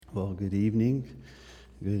Well, good evening.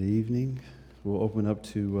 Good evening. We'll open up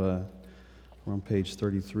to, we're on page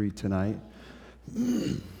 33 tonight.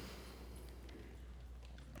 And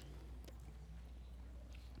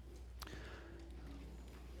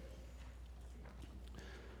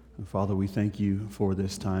Father, we thank you for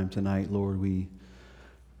this time tonight, Lord. We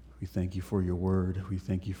thank you for your word. We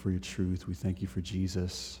thank you for your truth. We thank you for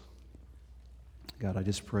Jesus. God, I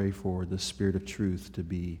just pray for the Spirit of truth to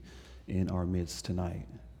be in our midst tonight.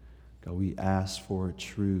 God, we ask for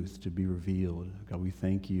truth to be revealed. God, we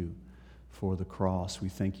thank you for the cross. We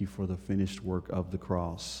thank you for the finished work of the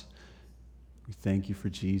cross. We thank you for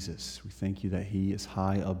Jesus. We thank you that he is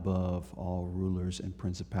high above all rulers and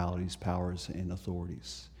principalities, powers, and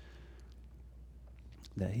authorities.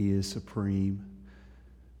 That he is supreme.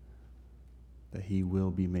 That he will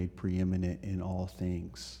be made preeminent in all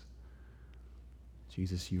things.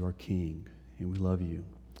 Jesus, you are King, and we love you.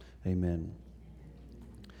 Amen.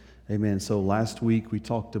 Amen. So last week we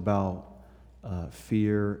talked about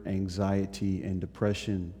fear, anxiety, and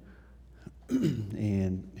depression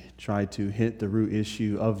and tried to hit the root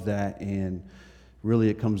issue of that. And really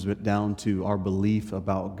it comes down to our belief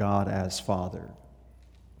about God as Father.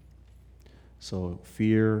 So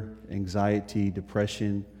fear, anxiety,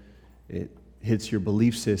 depression, it hits your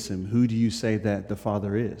belief system. Who do you say that the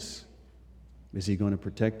Father is? Is he going to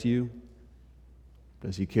protect you?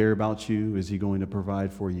 Does he care about you? Is he going to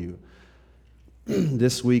provide for you?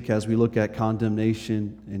 This week, as we look at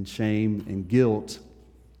condemnation and shame and guilt,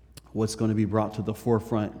 what's going to be brought to the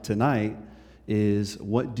forefront tonight is,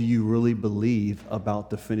 what do you really believe about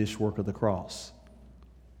the finished work of the cross?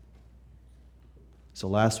 So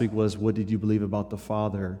last week was, what did you believe about the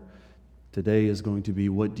Father? Today is going to be,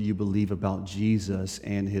 what do you believe about Jesus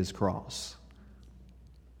and his cross?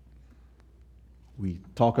 We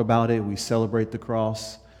talk about it, we celebrate the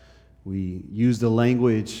cross, we use the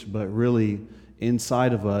language, but really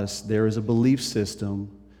inside of us there is a belief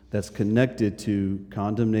system that's connected to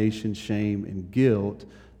condemnation, shame, and guilt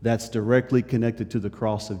that's directly connected to the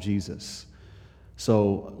cross of Jesus.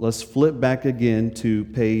 So let's flip back again to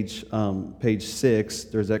page 6.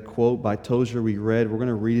 There's that quote by Tozer we read. We're going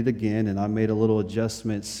to read it again, and I made a little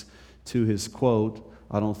adjustments to his quote.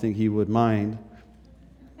 I don't think he would mind,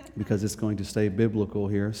 because it's going to stay biblical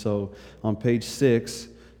here. So on page 6,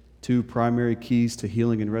 2 primary keys to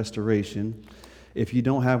healing and restoration. If you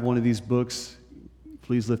don't have one of these books,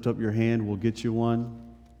 please lift up your hand. We'll get you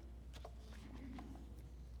one.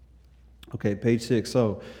 Okay, page 6.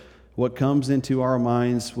 So what comes into our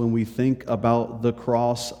minds when we think about the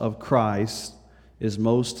cross of Christ is the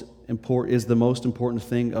most important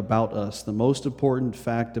thing about us. The most important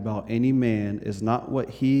fact about any man is not what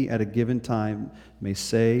he at a given time may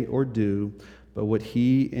say or do, but what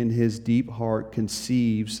he in his deep heart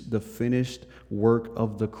conceives the finished work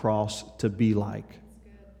of the cross to be like.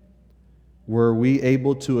 Were we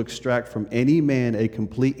able to extract from any man a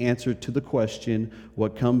complete answer to the question,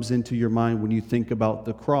 what comes into your mind when you think about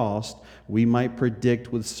the cross, we might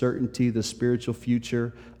predict with certainty the spiritual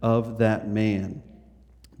future of that man.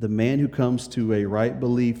 The man who comes to a right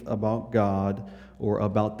belief about God or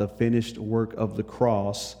about the finished work of the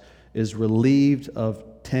cross is relieved of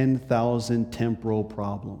 10,000 temporal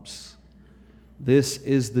problems. This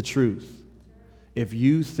is the truth. If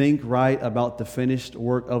you think right about the finished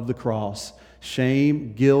work of the cross,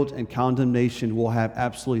 shame, guilt, and condemnation will have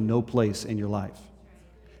absolutely no place in your life.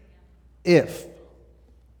 If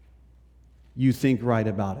you think right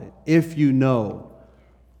about it, if you know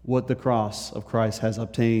what the cross of Christ has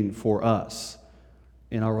obtained for us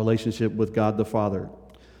in our relationship with God the Father.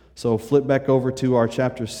 So flip back over to our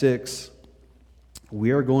chapter 6.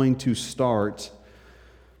 We are going to start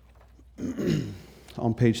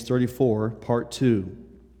on page 34, part 2.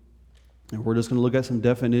 And we're just going to look at some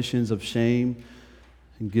definitions of shame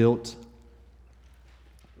and guilt.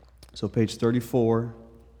 So page 34,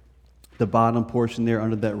 the bottom portion there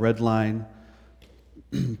under that red line,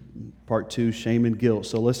 part 2, shame and guilt.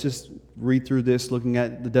 So let's just read through this, looking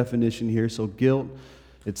at the definition here. So guilt,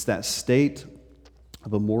 it's that state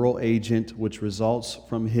of a moral agent which results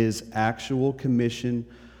from his actual commission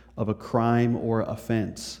of a crime or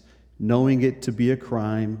offense, knowing it to be a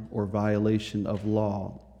crime or violation of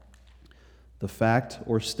law. The fact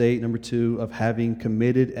or state, number 2, of having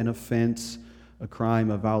committed an offense, a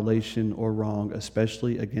crime, a violation, or wrong,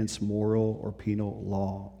 especially against moral or penal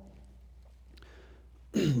law.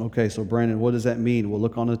 Okay, so Brandon, what does that mean? We'll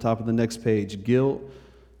look on the top of the next page. Guilt,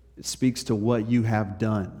 it speaks to what you have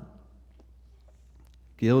done.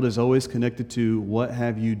 Guilt is always connected to what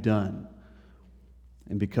have you done.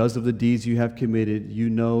 And because of the deeds you have committed, you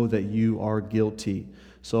know that you are guilty.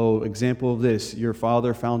 So, example of this, your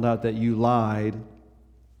father found out that you lied,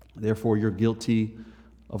 therefore you're guilty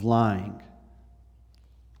of lying.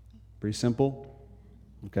 Pretty simple.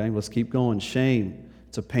 Okay, let's keep going. Shame.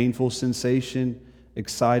 It's a painful sensation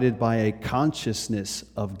excited by a consciousness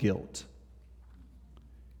of guilt.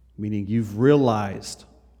 Meaning you've realized,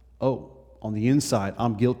 oh, on the inside,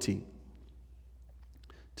 I'm guilty.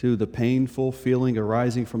 2, the painful feeling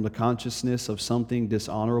arising from the consciousness of something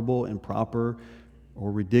dishonorable, improper,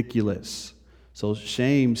 or ridiculous. So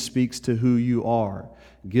shame speaks to who you are.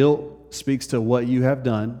 Guilt speaks to what you have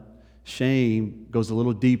done. Shame goes a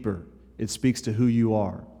little deeper. It speaks to who you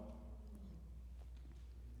are.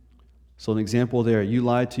 So an example there, you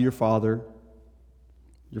lied to your father.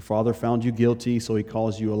 Your father found you guilty, so he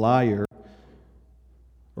calls you a liar.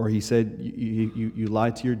 Or he said you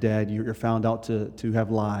lied to your dad, you're found out to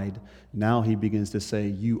have lied. Now he begins to say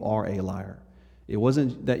you are a liar. It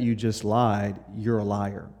wasn't that you just lied, you're a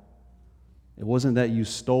liar. It wasn't that you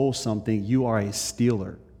stole something, you are a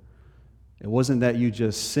stealer. It wasn't that you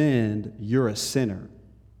just sinned, you're a sinner.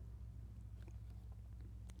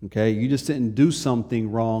 Okay, you just didn't do something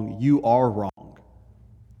wrong, you are wrong.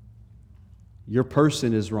 Your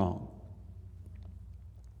person is wrong.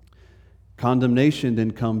 Condemnation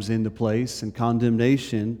then comes into place, and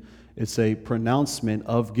condemnation, it's a pronouncement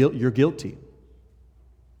of guilt. You're guilty.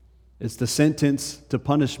 It's the sentence to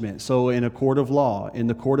punishment. So in a court of law, in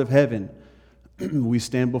the court of heaven, we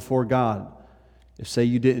stand before God. If, say,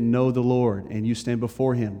 you didn't know the Lord and you stand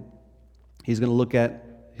before Him, He's going to look at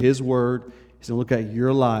His Word. He's going to look at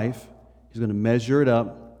your life. He's going to measure it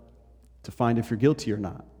up to find if you're guilty or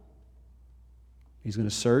not. He's going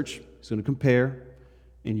to search. He's going to compare.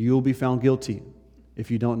 And you'll be found guilty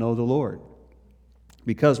if you don't know the Lord.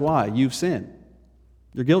 Because why? You've sinned.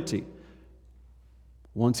 You're guilty.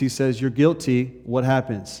 Once He says you're guilty, what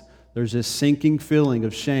happens? There's this sinking feeling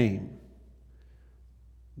of shame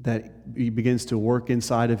that He begins to work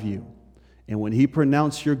inside of you. And when He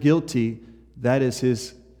pronounced you're guilty, that is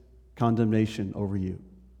His condemnation over you.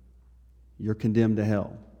 You're condemned to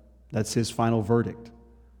hell. That's His final verdict.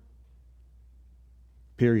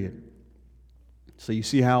 Period. So you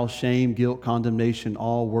see how shame, guilt, condemnation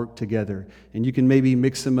all work together. And you can maybe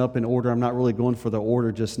mix them up in order. I'm not really going for the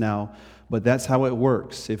order just now, but that's how it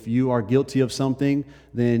works. If you are guilty of something,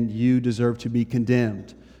 then you deserve to be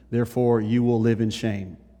condemned. Therefore, you will live in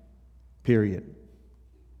shame. Period.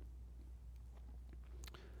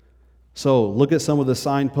 So look at some of the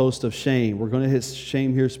signposts of shame. We're going to hit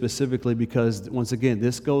shame here specifically because, once again,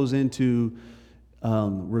 this goes into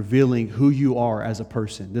revealing who you are as a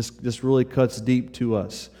person. This really cuts deep to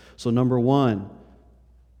us. So number one,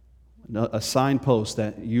 a signpost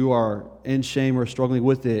that you are in shame or struggling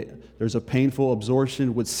with it. There's a painful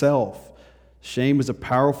absorption with self. Shame is a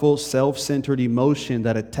powerful, self-centered emotion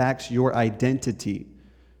that attacks your identity.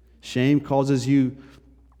 Shame causes you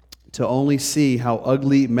to only see how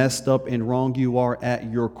ugly, messed up, and wrong you are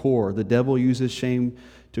at your core. The devil uses shame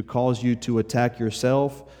to cause you to attack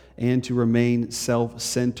yourself and to remain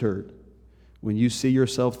self-centered. When you see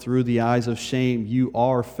yourself through the eyes of shame, you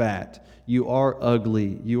are fat, you are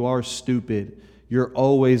ugly, you are stupid, you're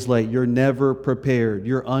always late, you're never prepared,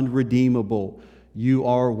 you're unredeemable, you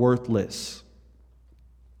are worthless.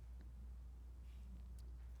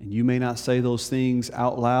 And you may not say those things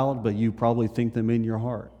out loud, but you probably think them in your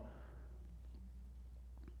heart.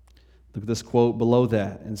 Look at this quote below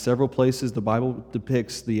that. In several places, the Bible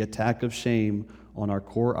depicts the attack of shame on our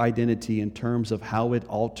core identity in terms of how it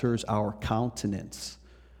alters our countenance,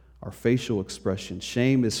 our facial expression.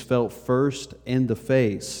 Shame is felt first in the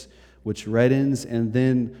face, which reddens and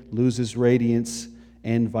then loses radiance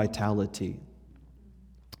and vitality.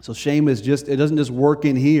 So shame is it doesn't just work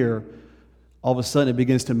in here. All of a sudden it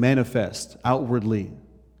begins to manifest outwardly.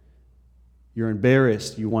 You're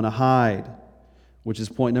embarrassed, you want to hide, which is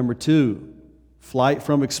point number 2, flight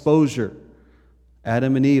from exposure.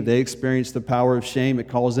 Adam and Eve, they experienced the power of shame. It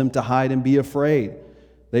caused them to hide and be afraid.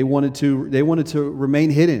 They wanted to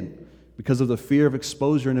remain hidden because of the fear of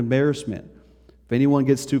exposure and embarrassment. If anyone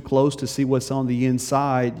gets too close to see what's on the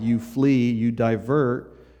inside, you flee, you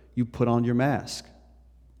divert, you put on your mask.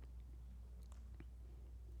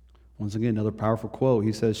 Once again, another powerful quote.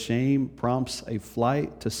 He says, shame prompts a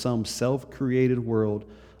flight to some self-created world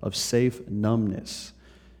of safe numbness.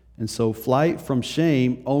 And so flight from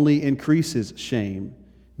shame only increases shame,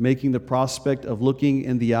 making the prospect of looking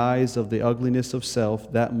in the eyes of the ugliness of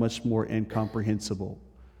self that much more incomprehensible.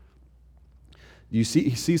 You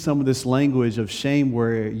see some of this language of shame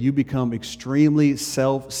where you become extremely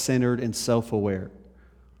self-centered and self-aware.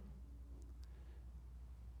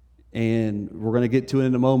 And we're going to get to it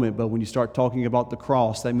in a moment, but when you start talking about the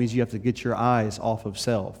cross, that means you have to get your eyes off of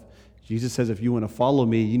self. Jesus says if you want to follow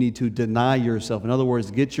me, you need to deny yourself. In other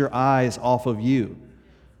words, get your eyes off of you.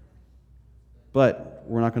 But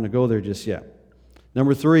we're not going to go there just yet.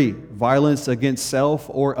 Number 3, violence against self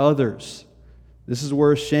or others. This is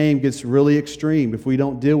where shame gets really extreme. If we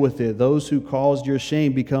don't deal with it, those who caused your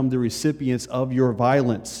shame become the recipients of your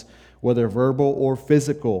violence, whether verbal or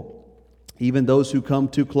physical. Even those who come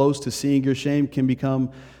too close to seeing your shame can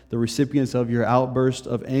become the recipients of your outburst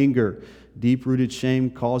of anger. Deep-rooted shame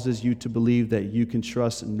causes you to believe that you can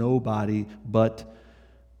trust nobody but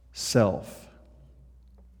self.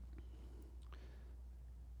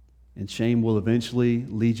 And shame will eventually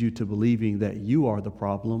lead you to believing that you are the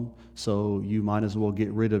problem, so you might as well get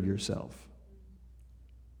rid of yourself.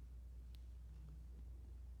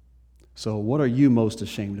 So what are you most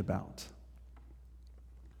ashamed about?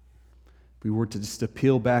 If we were to just to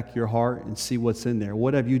peel back your heart and see what's in there,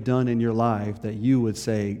 what have you done in your life that you would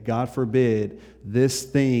say, God forbid, this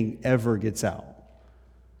thing ever gets out?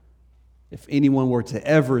 If anyone were to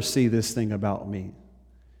ever see this thing about me,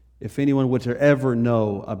 if anyone were to ever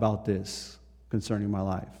know about this concerning my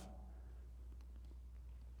life.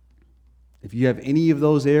 If you have any of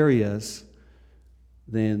those areas,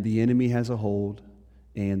 then the enemy has a hold,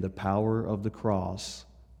 and the power of the cross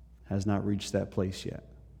has not reached that place yet.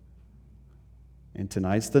 And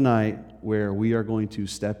tonight's the night where we are going to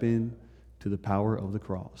step in to the power of the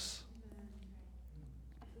cross.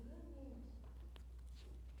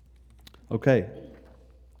 Okay.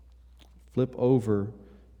 Flip over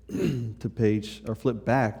to flip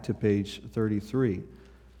back to page 33.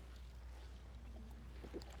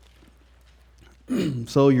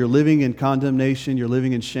 So you're living in condemnation, you're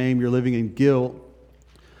living in shame, you're living in guilt.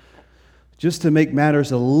 Just to make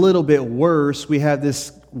matters a little bit worse, we have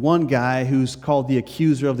this one guy who's called the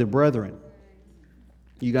accuser of the brethren.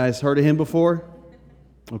 You guys heard of him before?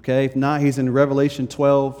 Okay, if not, he's in Revelation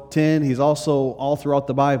 12:10. He's also all throughout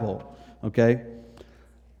the Bible. Okay?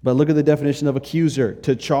 But look at the definition of accuser.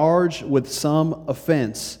 To charge with some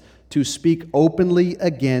offense, to speak openly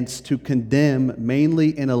against, to condemn,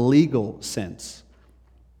 mainly in a legal sense.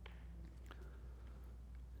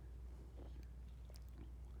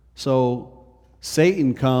 So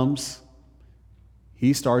Satan comes,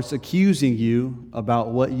 he starts accusing you about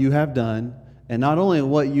what you have done, and not only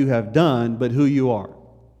what you have done, but who you are.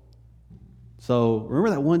 So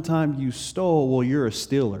remember that one time you stole, well, you're a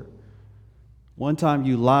stealer. One time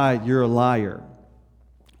you lied, you're a liar.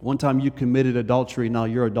 One time you committed adultery, now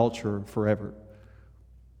you're an adulterer forever.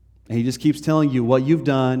 And he just keeps telling you what you've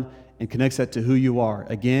done and connects that to who you are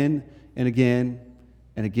again and again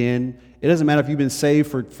and again. It doesn't matter if you've been saved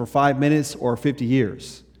for 5 minutes or 50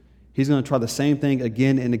 years. He's going to try the same thing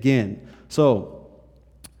again and again. So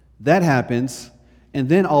that happens, and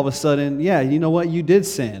then all of a sudden, yeah, you know what? You did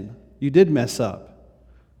sin. You did mess up.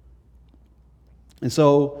 And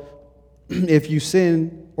so if you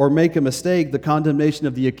sin or make a mistake, the condemnation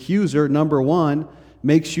of the accuser, number one,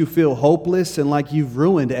 makes you feel hopeless and like you've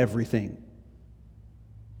ruined everything.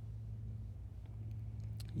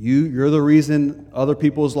 You're the reason other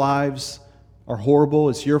people's lives are horrible.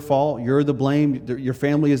 It's your fault. You're the blame. Your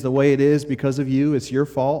family is the way it is because of you. It's your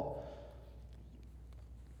fault.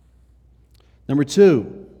 Number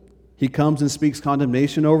two, he comes and speaks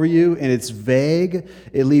condemnation over you, and it's vague.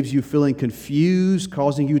 It leaves you feeling confused,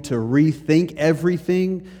 causing you to rethink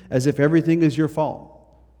everything as if everything is your fault.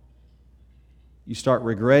 You start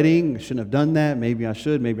regretting, I shouldn't have done that, maybe I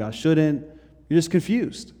should, maybe I shouldn't. You're just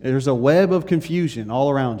confused. There's a web of confusion all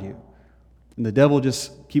around you. And the devil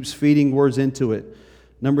just keeps feeding words into it.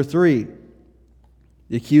 Number three,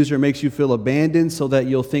 the accuser makes you feel abandoned so that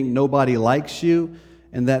you'll think nobody likes you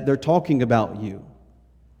and that they're talking about you.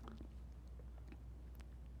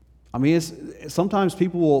 I mean, sometimes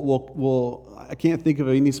people will I can't think of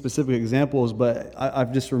any specific examples, but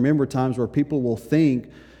I've just remembered times where people will think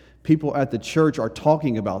people at the church are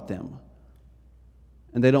talking about them.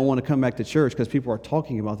 And they don't want to come back to church because people are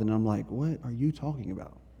talking about them. And I'm like, what are you talking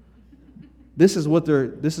about? This is what they're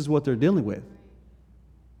dealing with.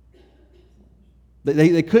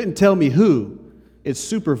 They couldn't tell me who. It's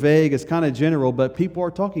super vague, it's kind of general, but people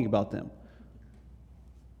are talking about them.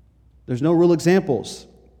 There's no real examples.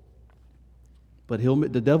 But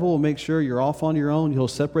the devil will make sure you're off on your own. He'll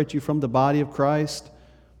separate you from the body of Christ.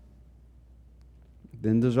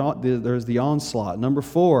 Then there's the onslaught. Number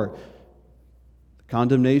four,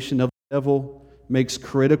 condemnation of the devil makes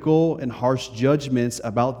critical and harsh judgments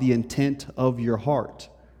about the intent of your heart.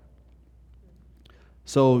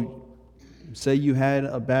 So, say you had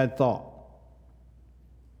a bad thought.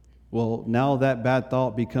 Well, now that bad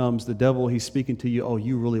thought becomes the devil. He's speaking to you. Oh,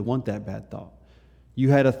 you really want that bad thought. You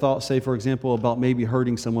had a thought, say, for example, about maybe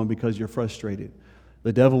hurting someone because you're frustrated.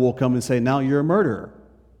 The devil will come and say, now you're a murderer.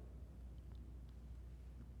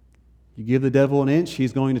 You give the devil an inch,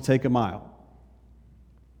 he's going to take a mile.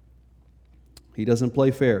 He doesn't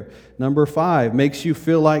play fair. Number 5, makes you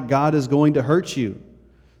feel like God is going to hurt you.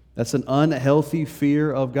 That's an unhealthy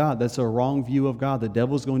fear of God. That's a wrong view of God. The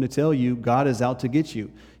devil's going to tell you God is out to get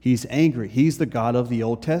you. He's angry. He's the God of the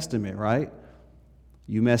Old Testament, right?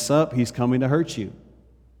 You mess up, he's coming to hurt you.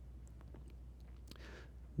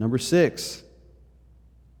 Number 6,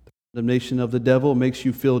 the condemnation of the devil makes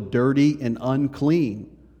you feel dirty and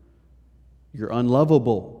unclean. You're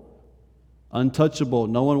unlovable, untouchable.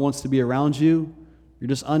 No one wants to be around you. You're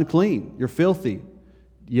just unclean. You're filthy.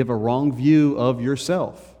 You have a wrong view of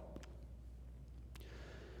yourself.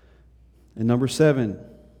 And number 7,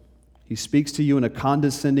 he speaks to you in a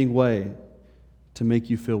condescending way to make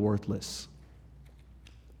you feel worthless.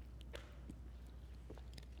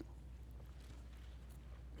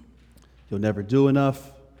 You'll never do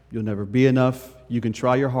enough. You'll never be enough. You can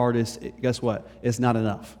try your hardest. Guess what? It's not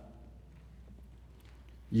enough.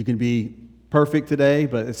 You can be perfect today,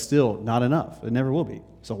 but it's still not enough. It never will be.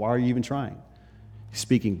 So why are you even trying? He's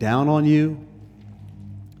speaking down on you,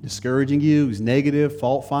 discouraging you. He's negative,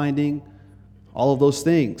 fault-finding, all of those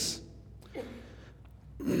things.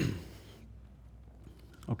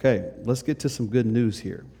 Okay, let's get to some good news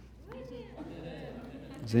here.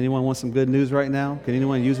 Does anyone want some good news right now? Can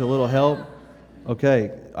anyone use a little help?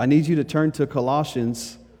 Okay, I need you to turn to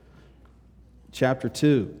Colossians chapter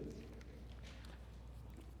 2.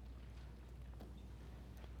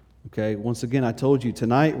 Okay, once again, I told you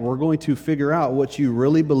tonight we're going to figure out what you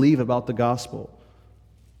really believe about the gospel,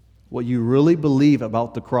 what you really believe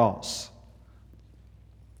about the cross.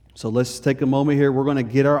 So let's take a moment here. We're going to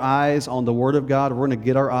get our eyes on the Word of God. We're going to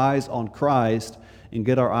get our eyes on Christ and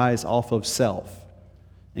get our eyes off of self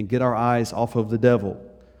and get our eyes off of the devil.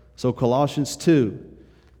 So Colossians 2,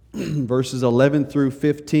 verses 11 through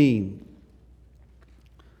 15.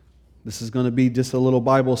 This is going to be just a little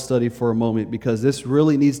Bible study for a moment because this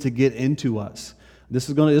really needs to get into us. This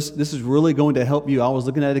is really going to help you. I was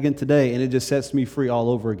looking at it again today, and it just sets me free all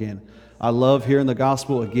over again. I love hearing the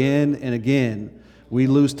gospel again and again. We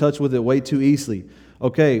lose touch with it way too easily.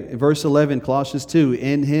 Okay, verse 11, Colossians 2,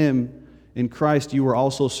 in him, in Christ, you were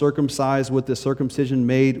also circumcised with the circumcision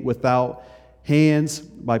made without hands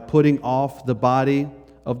by putting off the body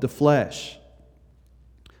of the flesh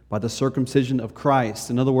by the circumcision of Christ.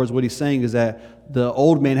 In other words, what he's saying is that the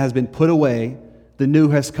old man has been put away, the new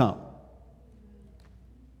has come.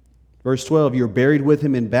 Verse 12, you're buried with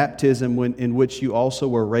him in baptism, in which you also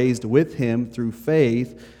were raised with him through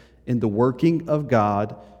faith in the working of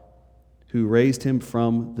God who raised him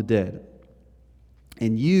from the dead.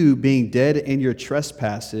 And you, being dead in your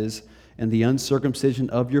trespasses and the uncircumcision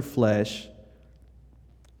of your flesh,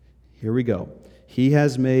 here we go. He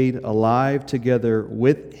has made alive together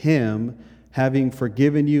with him, having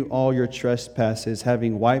forgiven you all your trespasses,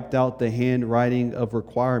 having wiped out the handwriting of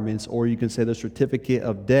requirements, or you can say the certificate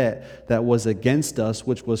of debt that was against us,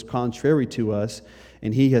 which was contrary to us.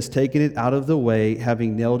 And he has taken it out of the way,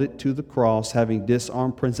 having nailed it to the cross, having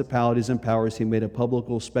disarmed principalities and powers. He made a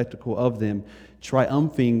public spectacle of them,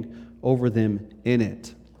 triumphing over them in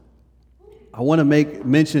it. I want to make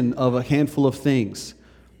mention of a handful of things.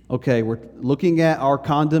 Okay, we're looking at our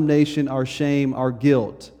condemnation, our shame, our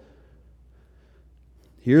guilt.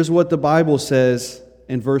 Here's what the Bible says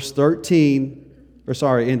in verse 13,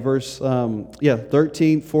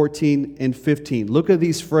 13, 14, and 15. Look at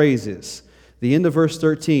these phrases. The end of verse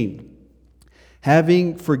 13.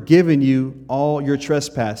 Having forgiven you all your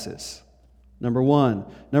trespasses. Number 1.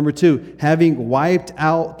 Number 2, having wiped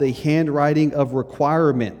out the handwriting of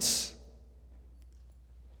requirements.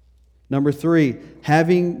 Number 3,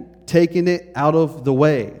 having taken it out of the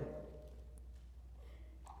way.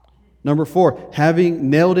 Number 4, having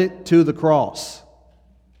nailed it to the cross.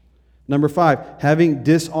 Number 5, having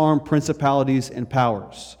disarmed principalities and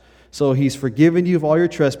powers. So he's forgiven you of all your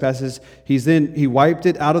trespasses. He wiped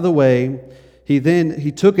it out of the way.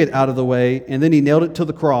 He took it out of the way, and then he nailed it to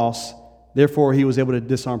the cross. Therefore, he was able to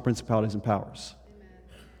disarm principalities and powers.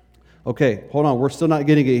 Okay, hold on. We're still not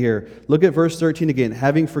getting it here. Look at verse 13 again.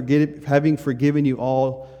 Having forgiven you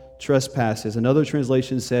all trespasses. Another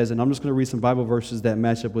translation says, and I'm just going to read some Bible verses that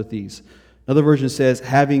match up with these. Another version says,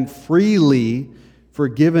 having freely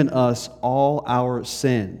forgiven us all our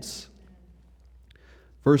sins.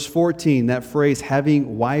 Verse 14, that phrase,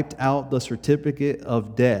 having wiped out the certificate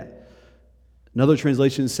of debt. Another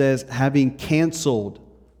translation says, having canceled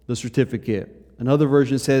the certificate. Another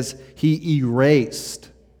version says he erased.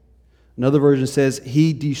 Another version says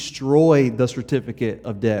he destroyed the certificate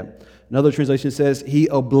of debt. Another translation says he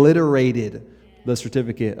obliterated the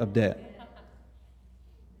certificate of debt.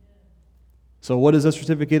 So what is a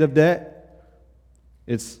certificate of debt?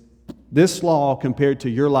 It's this law compared to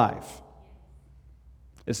your life.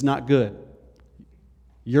 It's not good.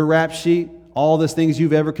 Your rap sheet, all the things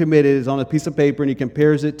you've ever committed is on a piece of paper and he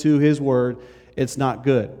compares it to his word. It's not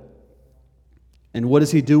good. And what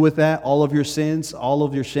does he do with that? All of your sins, all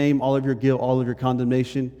of your shame, all of your guilt, all of your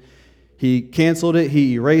condemnation. He canceled it,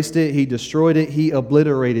 he erased it, he destroyed it, he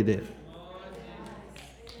obliterated it.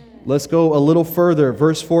 Let's go a little further.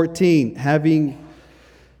 Verse 14,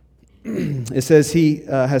 it says he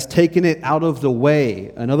has taken it out of the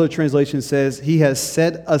way. Another translation says he has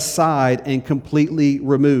set aside and completely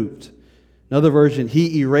removed. Another version,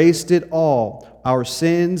 he erased it all. Our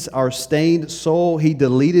sins, our stained soul, he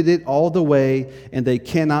deleted it all the way, and they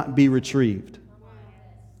cannot be retrieved.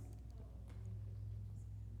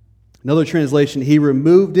 Another translation, he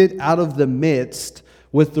removed it out of the midst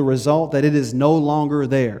with the result that it is no longer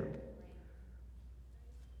there.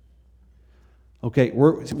 Okay,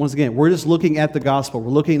 once again, we're just looking at the gospel. We're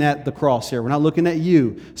looking at the cross here. We're not looking at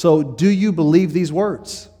you. So do you believe these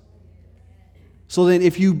words? So then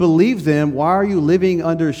if you believe them, why are you living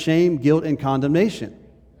under shame, guilt, and condemnation?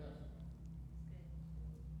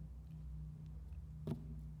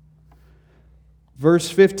 Verse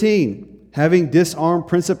 15, having disarmed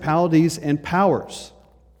principalities and powers.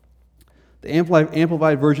 The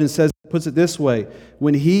Amplified Version puts it this way: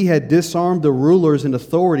 when he had disarmed the rulers and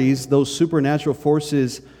authorities, those supernatural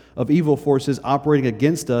forces of evil forces operating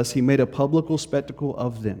against us, he made a public spectacle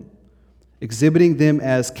of them, exhibiting them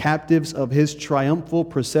as captives of his triumphal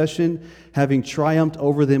procession, having triumphed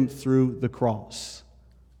over them through the cross.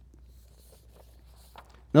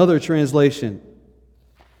 Another translation,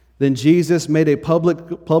 then Jesus made a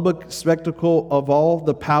public spectacle of all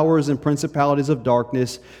the powers and principalities of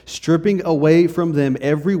darkness, stripping away from them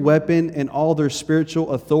every weapon and all their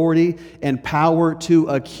spiritual authority and power to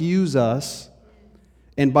accuse us.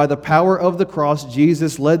 And by the power of the cross,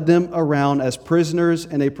 Jesus led them around as prisoners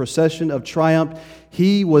in a procession of triumph.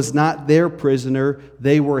 He was not their prisoner,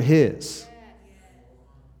 they were his.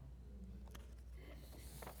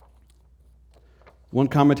 One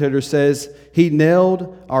commentator says, he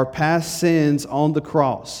nailed our past sins on the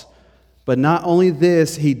cross. But not only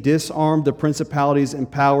this, he disarmed the principalities and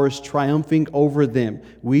powers, triumphing over them.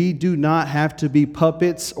 We do not have to be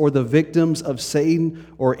puppets or the victims of Satan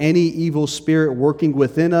or any evil spirit working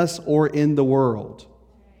within us or in the world.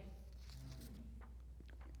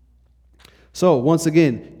 So, once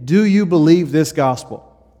again, do you believe this gospel?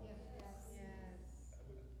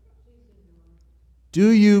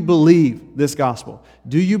 Do you believe this gospel?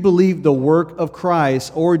 Do you believe the work of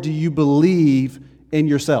Christ, or do you believe in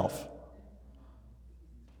yourself?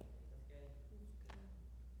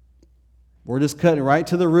 We're just cutting right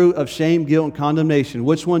to the root of shame, guilt, and condemnation.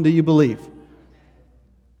 Which one do you believe?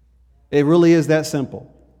 It really is that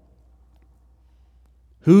simple.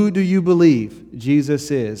 Who do you believe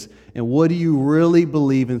Jesus is? And what do you really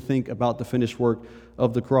believe and think about the finished work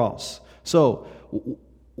of the cross? So,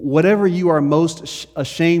 whatever you are most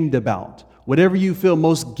ashamed about, whatever you feel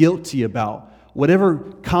most guilty about, whatever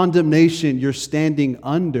condemnation you're standing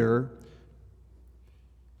under,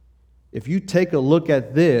 if you take a look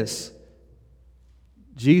at this,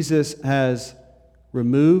 Jesus has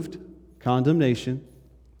removed condemnation.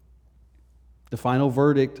 The final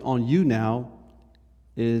verdict on you now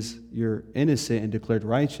is you're innocent and declared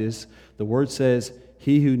righteous. The word says,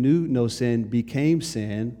 he who knew no sin became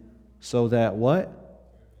sin, so that what?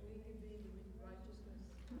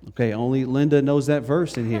 Okay, only Linda knows that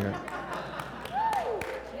verse in here.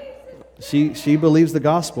 She believes the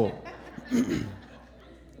gospel.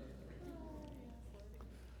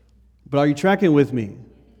 But are you tracking with me?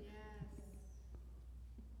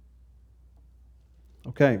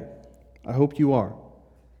 Okay, I hope you are.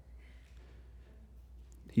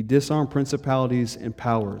 He disarmed principalities and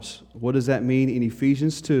powers. What does that mean? In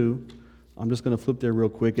Ephesians 2, I'm just going to flip there real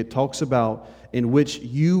quick. It talks about in which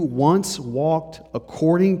you once walked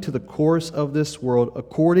according to the course of this world,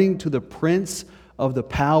 according to the prince of the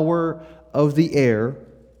power of the air,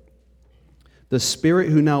 the spirit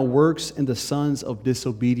who now works in the sons of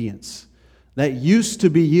disobedience. That used to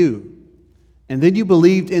be you. And then you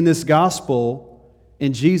believed in this gospel,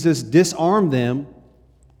 and Jesus disarmed them.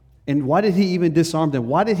 And why did he even disarm them?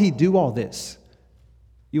 Why did he do all this?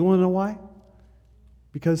 You want to know why?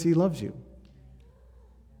 Because he loves you.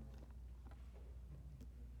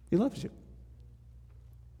 He loves you.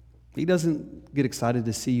 He doesn't get excited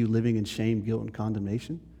to see you living in shame, guilt, and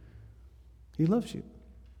condemnation. He loves you.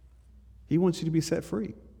 He wants you to be set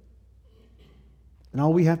free. And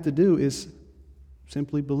all we have to do is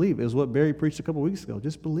simply believe. It was what Barry preached a couple weeks ago.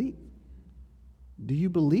 Just believe. Do you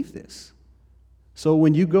believe this? So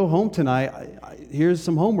when you go home tonight, here's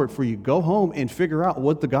some homework for you. Go home and figure out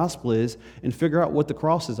what the gospel is and figure out what the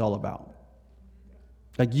cross is all about.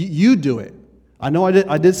 Like you do it. I know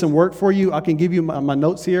I did some work for you. I can give you my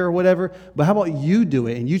notes here or whatever. But how about you do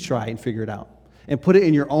it and you try and figure it out and put it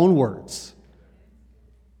in your own words?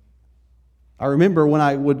 I remember when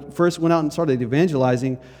I first went out and started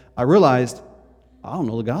evangelizing, I realized I don't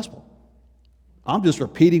know the gospel. I'm just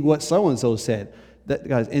repeating what so-and-so said.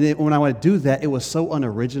 Guys, and when I would do that, it was so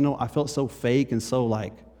unoriginal. I felt so fake and so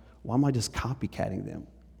like, why am I just copycatting them?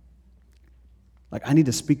 Like, I need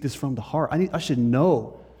to speak this from the heart. I should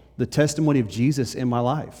know the testimony of Jesus in my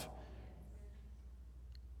life.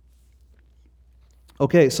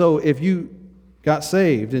 Okay, so if you got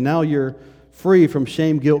saved and now you're free from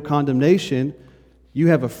shame, guilt, condemnation, you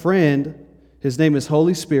have a friend. His name is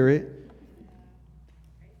Holy Spirit.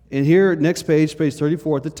 And here, next page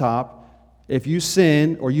 34 at the top, if you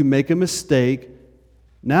sin or you make a mistake,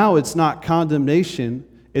 now it's not condemnation,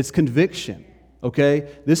 it's conviction. Okay?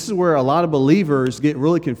 This is where a lot of believers get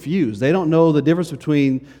really confused. They don't know the difference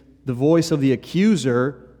between the voice of the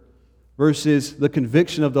accuser versus the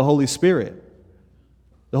conviction of the Holy Spirit.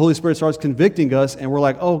 The Holy Spirit starts convicting us, and we're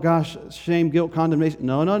like, oh gosh, shame, guilt, condemnation.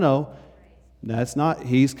 No. That's not,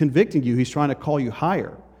 He's convicting you. He's trying to call you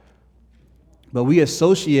higher. But we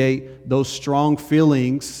associate those strong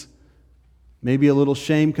feelings, maybe a little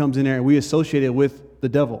shame comes in there, and we associate it with the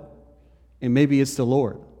devil. And maybe it's the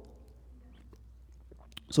Lord.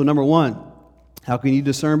 So number one, how can you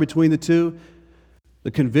discern between the two?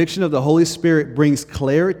 The conviction of the Holy Spirit brings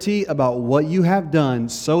clarity about what you have done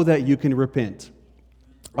so that you can repent.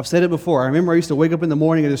 I've said it before. I remember I used to wake up in the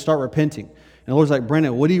morning and just start repenting. And the Lord's like,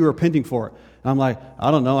 Brennan, what are you repenting for? And I'm like, I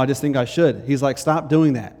don't know. I just think I should. He's like, stop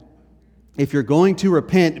doing that. If you're going to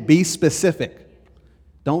repent, be specific.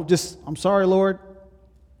 Don't just, I'm sorry, Lord.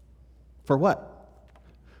 For what?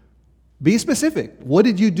 Be specific. What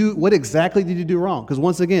did you do? What exactly did you do wrong? Because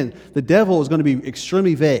once again, the devil is going to be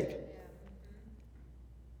extremely vague.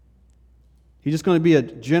 He's just going to be a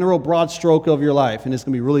general broad stroke of your life, and it's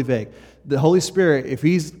going to be really vague. The Holy Spirit, if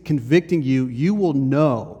He's convicting you, you will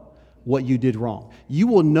know what you did wrong. You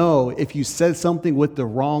will know if you said something with the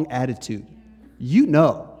wrong attitude. You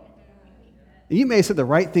know. And you may have said the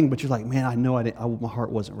right thing, but you're like, man, I know my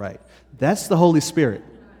heart wasn't right. That's the Holy Spirit.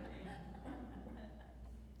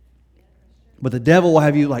 But the devil will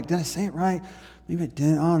have you like, did I say it right? Maybe I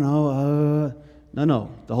didn't. I don't know.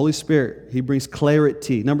 No. The Holy Spirit, He brings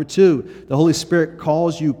clarity. Number two, the Holy Spirit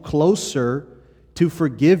calls you closer to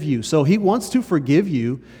forgive you. So He wants to forgive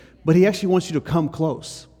you, but He actually wants you to come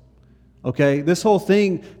close. Okay? This whole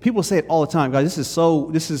thing, people say it all the time. Guys,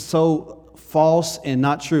 this is so false and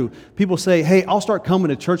not true. People say, hey, I'll start coming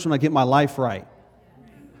to church when I get my life right.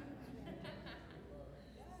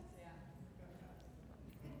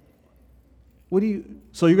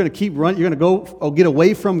 So you're going to keep running, you're going to go get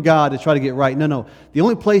away from God to try to get right. No. The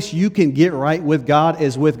only place you can get right with God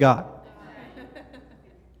is with God.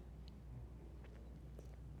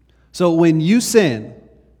 So when you sin,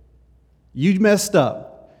 you messed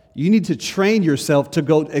up, you need to train yourself to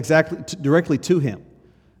go directly to Him.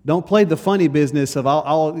 Don't play the funny business of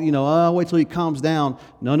I'll wait till He calms down.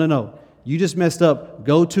 No. You just messed up.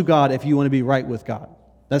 Go to God if you want to be right with God.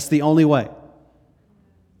 That's the only way.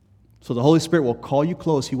 So the Holy Spirit will call you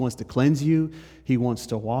close. He wants to cleanse you. He wants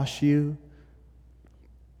to wash you.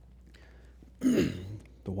 The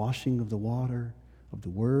washing of the water of the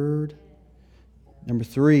Word. Number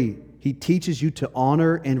three, He teaches you to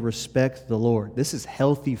honor and respect the Lord. This is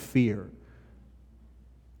healthy fear.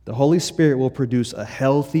 The Holy Spirit will produce a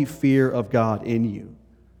healthy fear of God in you.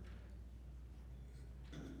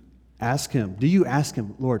 Ask Him. Do you ask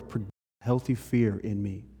Him, Lord, produce healthy fear in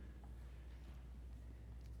me?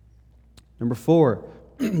 Number four,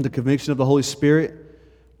 the conviction of the Holy Spirit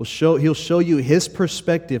He'll show you His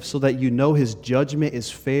perspective so that you know His judgment is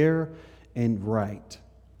fair and right.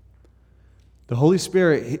 The Holy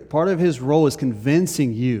Spirit, part of His role is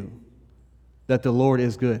convincing you that the Lord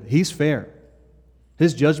is good. He's fair.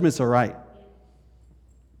 His judgments are right.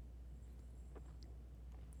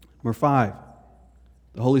 Number five,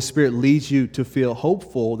 the Holy Spirit leads you to feel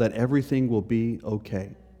hopeful that everything will be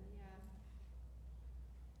okay.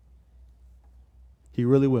 He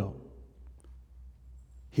really will.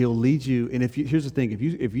 He'll lead you, and here's the thing,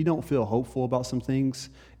 if you don't feel hopeful about some things,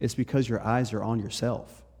 it's because your eyes are on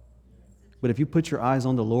yourself. But if you put your eyes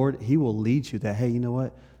on the Lord, He will lead you that, hey, you know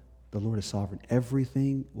what? The Lord is sovereign.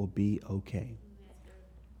 Everything will be okay.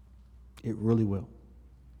 It really will.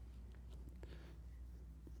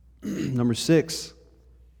 Number 6,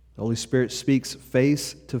 the Holy Spirit speaks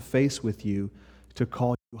face to face with you to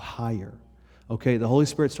call you higher. Okay, the Holy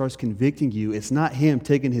Spirit starts convicting you. It's not Him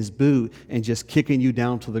taking His boot and just kicking you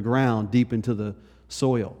down to the ground, deep into the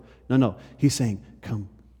soil. No. He's saying, come,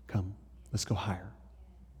 let's go higher.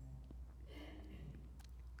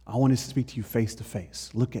 I want to speak to you face to face.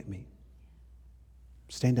 Look at me.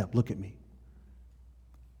 Stand up, look at me.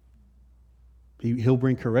 He'll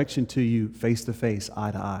bring correction to you face to face,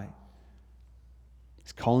 eye to eye.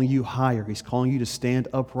 He's calling you higher. He's calling you to stand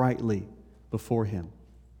uprightly before Him.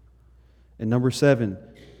 And number 7,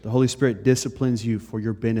 the Holy Spirit disciplines you for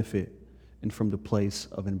your benefit and from the place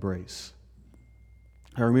of embrace.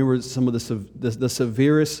 I remember some of the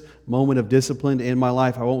severest moment of discipline in my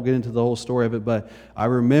life. I won't get into the whole story of it, but I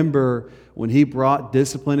remember when He brought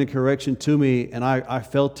discipline and correction to me, and I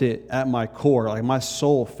felt it at my core. Like my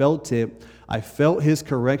soul felt it. I felt His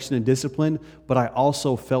correction and discipline, but I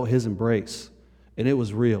also felt His embrace, and it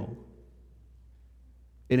was real.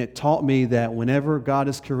 And it taught me that whenever God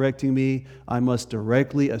is correcting me, I must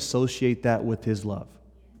directly associate that with His love.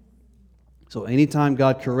 So anytime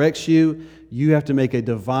God corrects you, you have to make a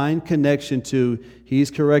divine connection to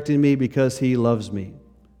He's correcting me because He loves me.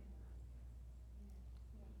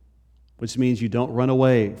 Which means you don't run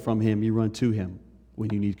away from Him, you run to Him when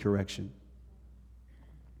you need correction.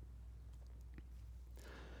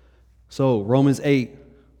 So Romans 8,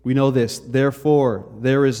 we know this. Therefore,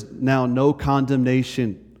 there is now no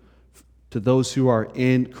condemnation to those who are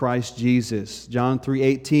in Christ Jesus. John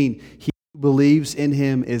 3:18, he who believes in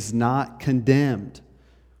Him is not condemned,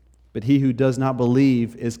 but he who does not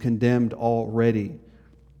believe is condemned already.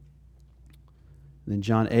 And then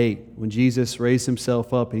John 8, when Jesus raised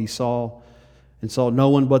Himself up, He saw no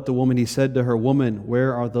one but the woman, He said to her, "Woman,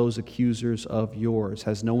 where are those accusers of yours?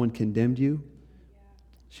 Has no one condemned you?"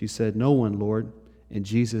 She said, "No one, Lord." And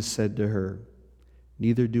Jesus said to her,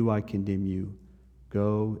 "Neither do I condemn you.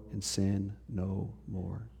 Go and sin no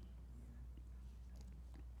more."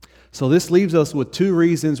 So this leaves us with 2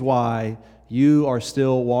 reasons why you are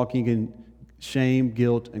still walking in shame,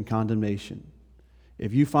 guilt, and condemnation.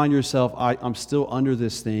 If you find yourself, I'm still under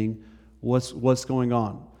this thing, what's going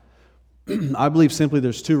on? I believe simply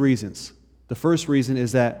there's 2 reasons. The first reason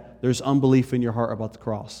is that there's unbelief in your heart about the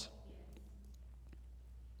cross.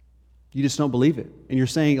 You just don't believe it. And you're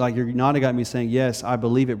saying, like, you're nodding at me saying, yes, I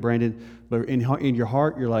believe it, Brandon. But in your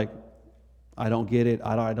heart, you're like, I don't get it.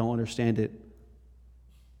 I don't understand it.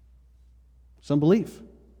 It's unbelief.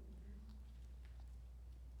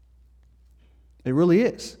 It really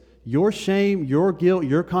is. Your shame, your guilt,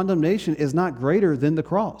 your condemnation is not greater than the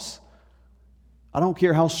cross. I don't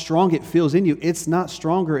care how strong it feels in you. It's not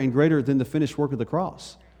stronger and greater than the finished work of the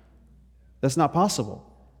cross. That's not possible.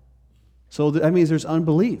 So that means there's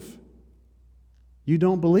unbelief. You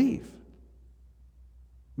don't believe.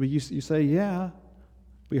 But you say, yeah.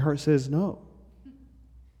 But your heart says, no.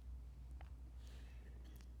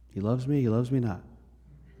 He loves me not. He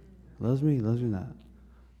loves me not.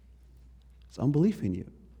 It's unbelief in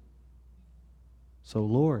you. So,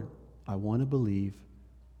 Lord, I want to believe.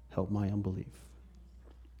 Help my unbelief.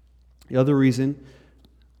 The other reason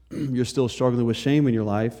you're still struggling with shame in your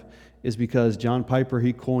life is because John Piper,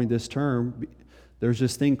 he coined this term. There's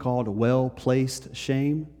this thing called well-placed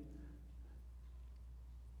shame.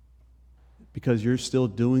 Because you're still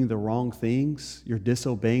doing the wrong things. You're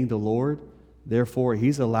disobeying the Lord. Therefore,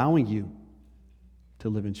 He's allowing you to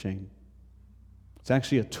live in shame. It's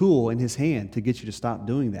actually a tool in His hand to get you to stop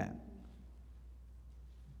doing that.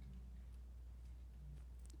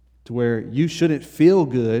 To where you shouldn't feel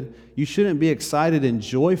good. You shouldn't be excited and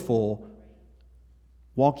joyful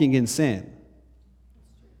walking in sin.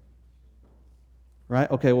 Right?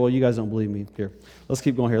 Okay, well, you guys don't believe me. Here, let's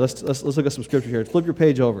keep going here. Let's look at some scripture here. Flip your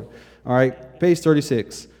page over. All right, page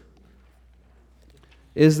 36.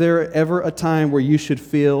 Is there ever a time where you should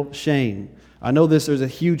feel shame? I know there's a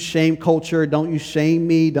huge shame culture. Don't you shame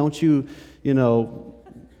me. Don't you, all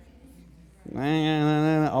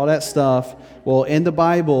that stuff. Well, in the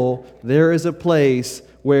Bible, there is a place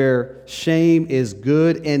where shame is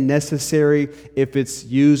good and necessary if it's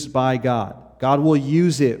used by God. God will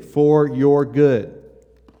use it for your good.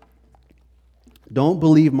 Don't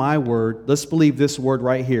believe my word. Let's believe this word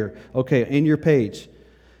right here. Okay, in your page.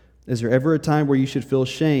 Is there ever a time where you should feel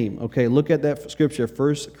shame? Okay, look at that scripture,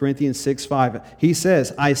 1 Corinthians 6:5. He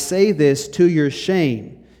says, I say this to your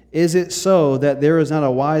shame. Is it so that there is not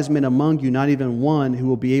a wise man among you, not even one, who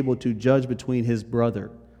will be able to judge between his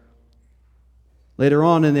brother? Later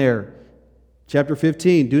on in there, chapter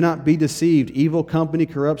 15, do not be deceived. Evil company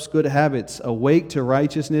corrupts good habits. Awake to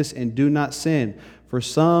righteousness and do not sin. For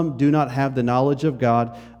some do not have the knowledge of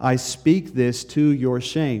God. I speak this to your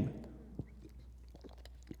shame.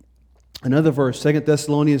 Another verse, 2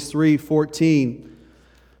 Thessalonians 3:14.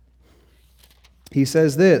 He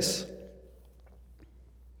says this,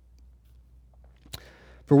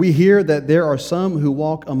 for we hear that there are some who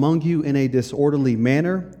walk among you in a disorderly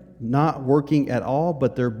manner, not working at all,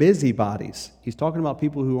 but they're busybodies. He's talking about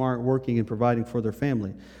people who aren't working and providing for their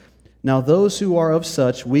family. Now those who are of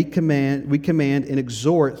such, we command and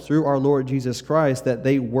exhort through our Lord Jesus Christ that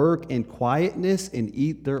they work in quietness and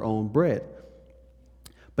eat their own bread.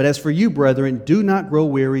 But as for you, brethren, do not grow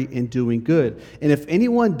weary in doing good. And if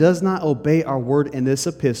anyone does not obey our word in this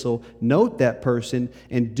epistle, note that person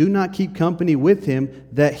and do not keep company with him,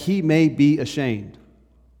 that he may be ashamed.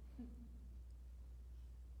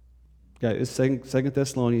 Okay, it's 2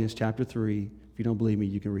 Thessalonians chapter 3. If you don't believe me,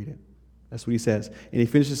 you can read it. That's what he says. And he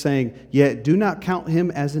finishes saying, yet do not count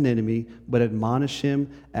him as an enemy, but admonish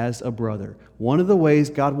him as a brother. One of the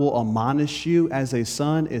ways God will admonish you as a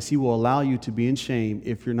son is he will allow you to be in shame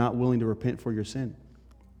if you're not willing to repent for your sin.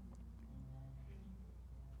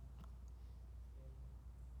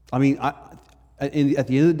 I mean, at the end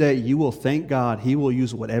of the day, you will thank God. He will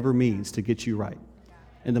use whatever means to get you right.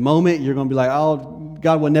 In the moment, you're going to be like, oh,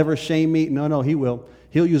 God will never shame me. No, he will.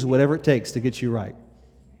 He'll use whatever it takes to get you right.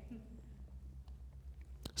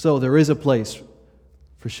 So there is a place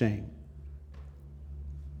for shame.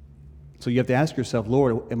 So you have to ask yourself,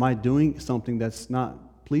 Lord, am I doing something that's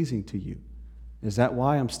not pleasing to you? Is that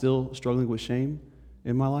why I'm still struggling with shame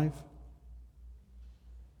in my life?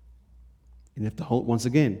 And if once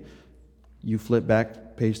again, you flip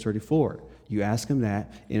back page 34, you ask him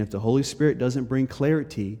that, and if the Holy Spirit doesn't bring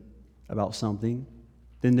clarity about something,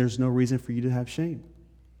 then there's no reason for you to have shame.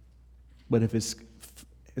 But if it's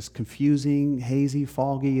confusing, hazy,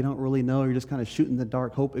 foggy, you don't really know, you're just kind of shooting the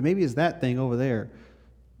dark hope, and maybe it's that thing over there.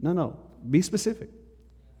 No, be specific.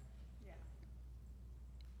 Yeah.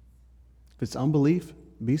 If it's unbelief,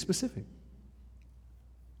 be specific.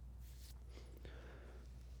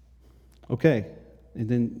 Okay, and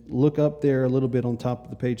then look up there a little bit on top of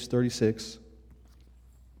the page 36.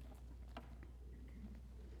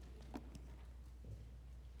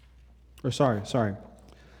 Or sorry.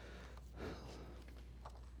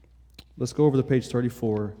 Let's go over to page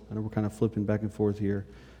 34. I know we're kind of flipping back and forth here.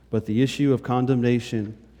 But the issue of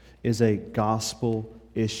condemnation is a gospel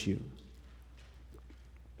issue.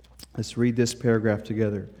 Let's read this paragraph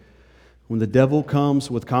together. When the devil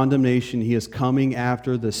comes with condemnation, he is coming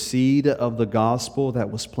after the seed of the gospel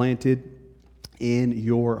that was planted in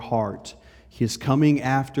your heart. He is coming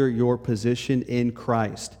after your position in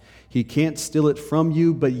Christ. He can't steal it from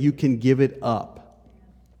you, but you can give it up.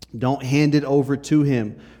 Don't hand it over to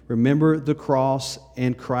him. Remember the cross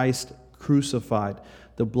and Christ crucified.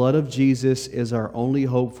 The blood of Jesus is our only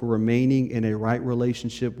hope for remaining in a right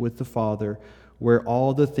relationship with the Father, where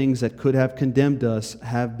all the things that could have condemned us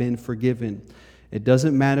have been forgiven. It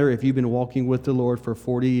doesn't matter if you've been walking with the Lord for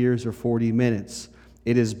 40 years or 40 minutes.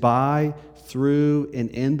 It is by, through, and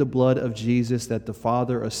in the blood of Jesus that the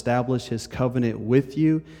Father established his covenant with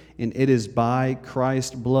you, and it is by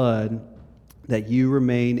Christ's blood that you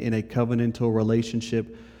remain in a covenantal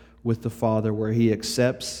relationship with the Father, where he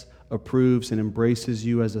accepts, approves, and embraces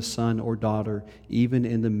you as a son or daughter, even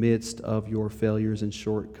in the midst of your failures and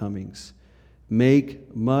shortcomings.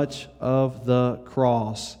 Make much of the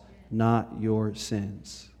cross, not your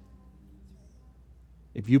sins.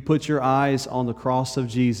 If you put your eyes on the cross of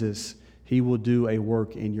Jesus, he will do a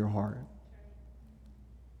work in your heart.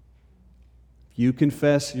 If you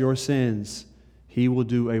confess your sins, he will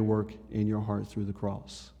do a work in your heart through the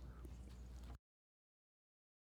cross.